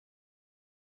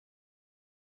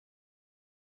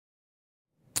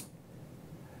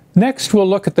Next, we'll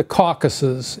look at the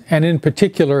Caucasus, and in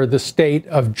particular, the state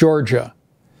of Georgia,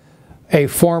 a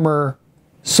former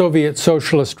Soviet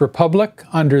Socialist Republic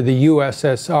under the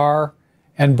USSR,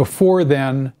 and before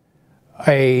then,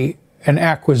 an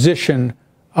acquisition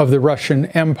of the Russian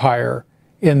Empire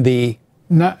in the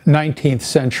 19th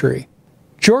century.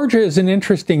 Georgia is an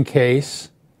interesting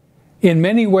case, in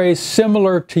many ways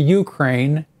similar to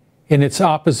Ukraine in its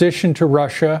opposition to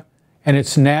Russia and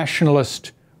its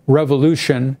nationalist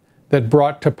revolution that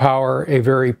brought to power a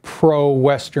very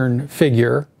pro-Western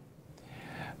figure.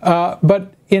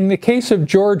 But in the case of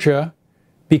Georgia,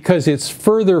 because it's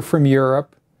further from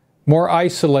Europe, more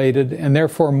isolated, and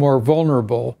therefore more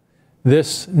vulnerable,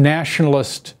 this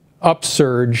nationalist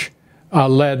upsurge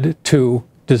led to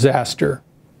disaster.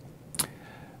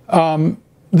 The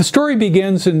story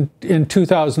begins in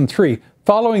 2003.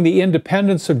 Following the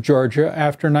independence of Georgia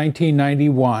after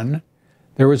 1991,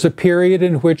 there was a period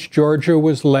in which Georgia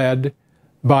was led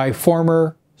by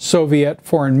former Soviet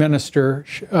Foreign Minister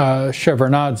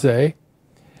Shevardnadze,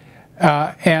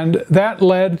 and that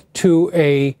led to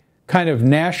a kind of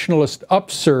nationalist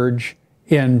upsurge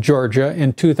in Georgia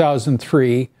in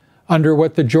 2003 under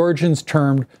what the Georgians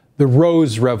termed the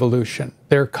Rose Revolution,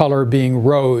 their color being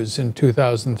rose in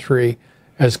 2003,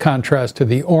 as contrast to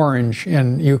the orange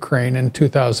in Ukraine in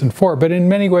 2004, but in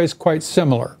many ways quite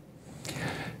similar.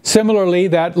 Similarly,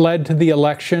 that led to the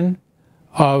election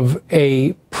of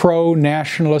a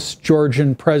pro-nationalist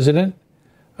Georgian president,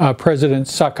 President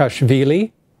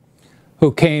Saakashvili,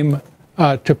 who came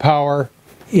to power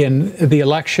in the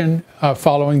election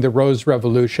following the Rose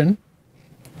Revolution.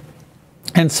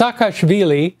 And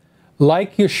Saakashvili,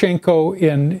 like Yushchenko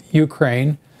in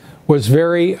Ukraine, was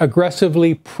very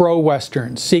aggressively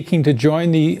pro-Western, seeking to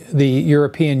join the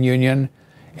European Union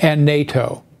and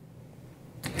NATO.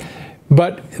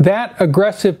 But that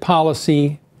aggressive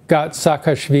policy got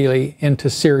Saakashvili into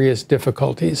serious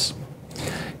difficulties.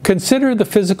 Consider the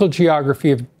physical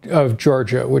geography of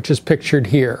Georgia, which is pictured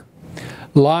here,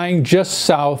 lying just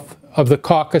south of the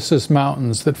Caucasus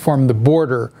Mountains that form the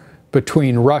border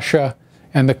between Russia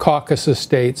and the Caucasus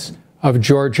states of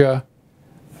Georgia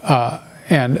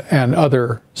and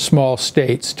other small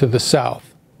states to the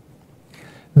south.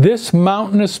 This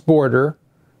mountainous border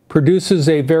produces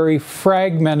a very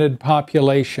fragmented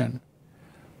population,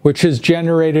 which has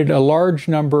generated a large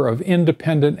number of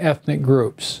independent ethnic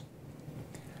groups.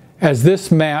 As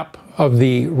this map of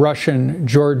the Russian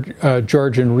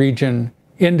Georgian region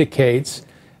indicates,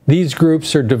 these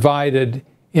groups are divided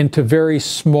into very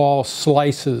small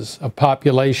slices of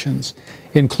populations,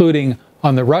 including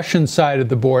on the Russian side of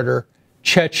the border,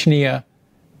 Chechnya,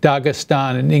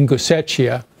 Dagestan, and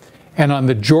Ingushetia, and on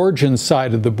the Georgian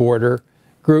side of the border,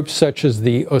 groups such as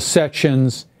the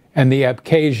Ossetians and the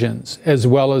Abkhazians, as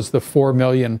well as the 4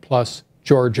 million plus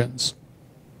Georgians.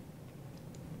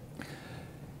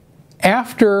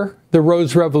 After the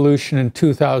Rose Revolution in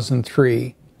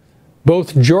 2003,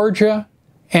 both Georgia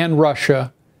and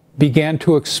Russia began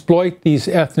to exploit these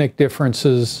ethnic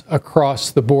differences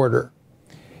across the border.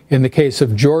 In the case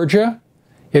of Georgia,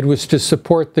 it was to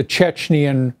support the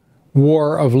Chechnyan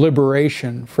War of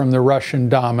Liberation from the Russian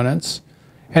dominance,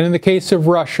 and in the case of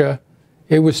Russia,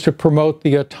 it was to promote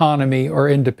the autonomy or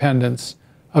independence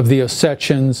of the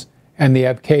Ossetians and the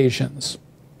Abkhazians.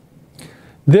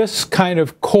 This kind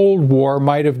of Cold War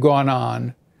might have gone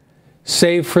on,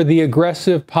 save for the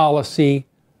aggressive policy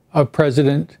of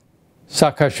President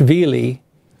Saakashvili,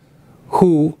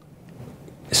 who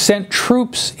sent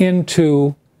troops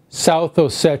into South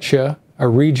Ossetia, a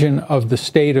region of the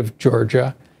state of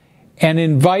Georgia, and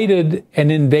invited an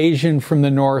invasion from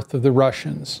the north of the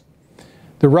Russians.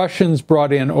 The Russians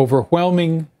brought in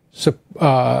overwhelming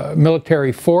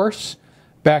military force,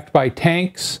 backed by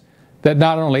tanks, that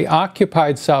not only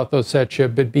occupied South Ossetia,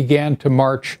 but began to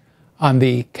march on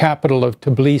the capital of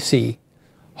Tbilisi,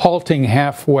 halting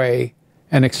halfway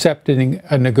and accepting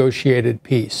a negotiated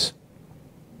peace.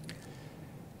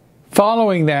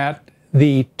 Following that,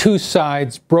 the two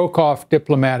sides broke off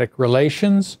diplomatic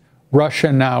relations.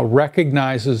 Russia now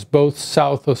recognizes both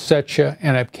South Ossetia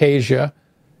and Abkhazia,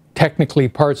 technically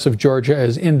parts of Georgia,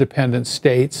 as independent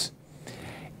states.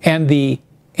 And the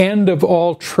end of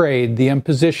all trade, the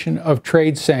imposition of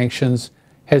trade sanctions,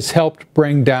 has helped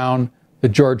bring down the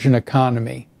Georgian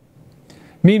economy.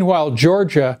 Meanwhile,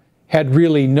 Georgia had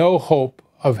really no hope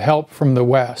of help from the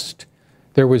West.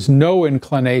 There was no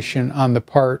inclination on the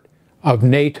part of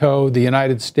NATO, the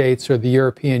United States, or the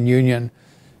European Union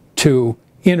to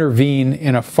intervene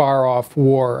in a far-off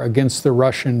war against the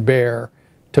Russian bear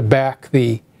to back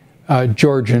the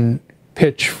Georgian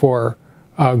pitch for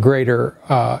greater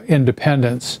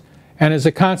independence. And as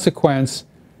a consequence,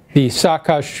 the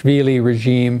Saakashvili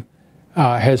regime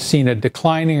has seen a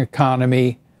declining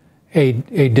economy, a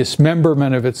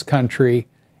dismemberment of its country,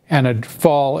 and a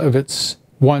fall of its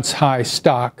once high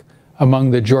stock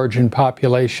among the Georgian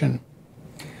population.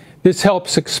 This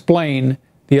helps explain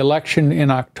the election in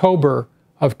October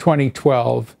of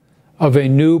 2012 of a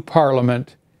new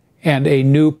parliament and a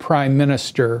new prime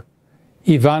minister,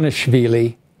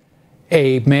 Ivanishvili,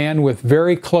 a man with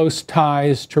very close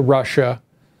ties to Russia,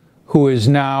 who is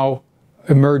now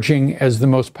emerging as the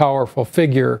most powerful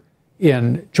figure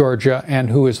in Georgia and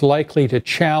who is likely to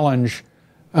challenge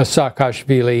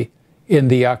Saakashvili in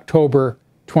the October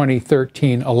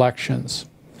 2013 elections.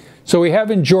 So we have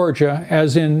in Georgia,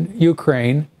 as in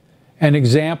Ukraine, an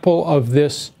example of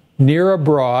this near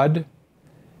abroad,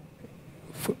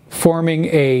 forming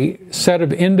a set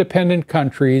of independent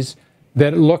countries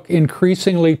that look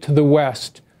increasingly to the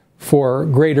West for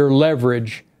greater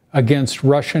leverage against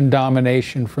Russian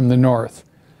domination from the north,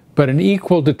 but an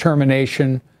equal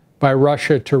determination by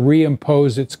Russia to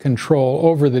reimpose its control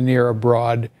over the near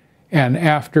abroad, and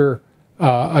after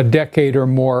a decade or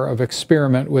more of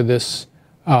experiment with this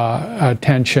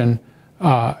tension,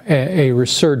 a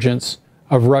resurgence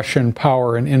of Russian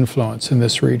power and influence in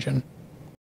this region.